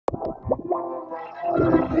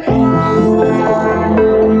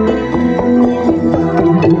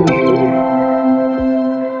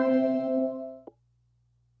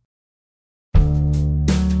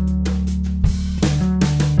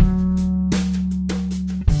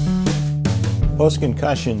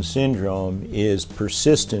syndrome is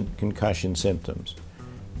persistent concussion symptoms.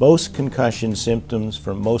 Most concussion symptoms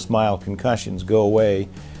from most mild concussions go away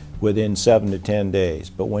within 7 to 10 days,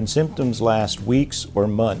 but when symptoms last weeks or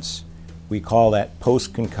months, we call that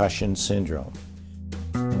post-concussion syndrome.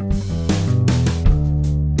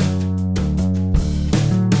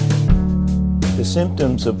 The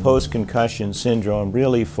symptoms of post-concussion syndrome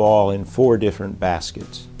really fall in 4 different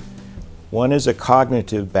baskets. One is a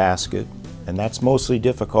cognitive basket, and that's mostly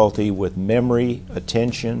difficulty with memory,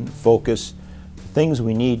 attention, focus, the things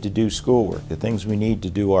we need to do schoolwork, the things we need to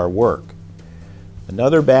do our work.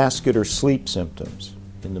 Another basket are sleep symptoms.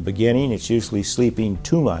 In the beginning, it's usually sleeping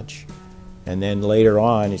too much, and then later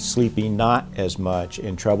on, it's sleeping not as much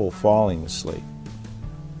and trouble falling asleep.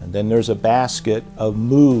 And then there's a basket of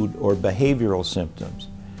mood or behavioral symptoms.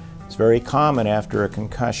 It's very common after a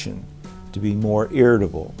concussion to be more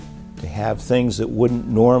irritable, to have things that wouldn't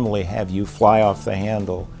normally have you fly off the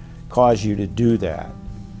handle cause you to do that.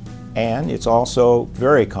 And it's also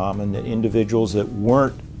very common that individuals that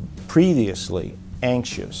weren't previously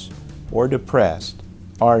anxious or depressed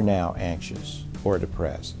are now anxious or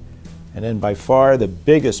depressed. And then by far the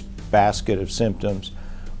biggest basket of symptoms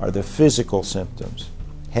are the physical symptoms,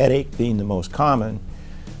 headache being the most common,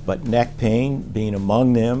 but neck pain being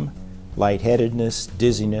among them, lightheadedness,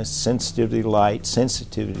 dizziness, sensitivity to light,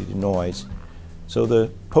 sensitivity to noise. So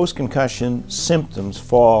the post-concussion symptoms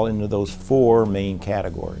fall into those 4 main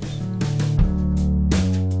categories.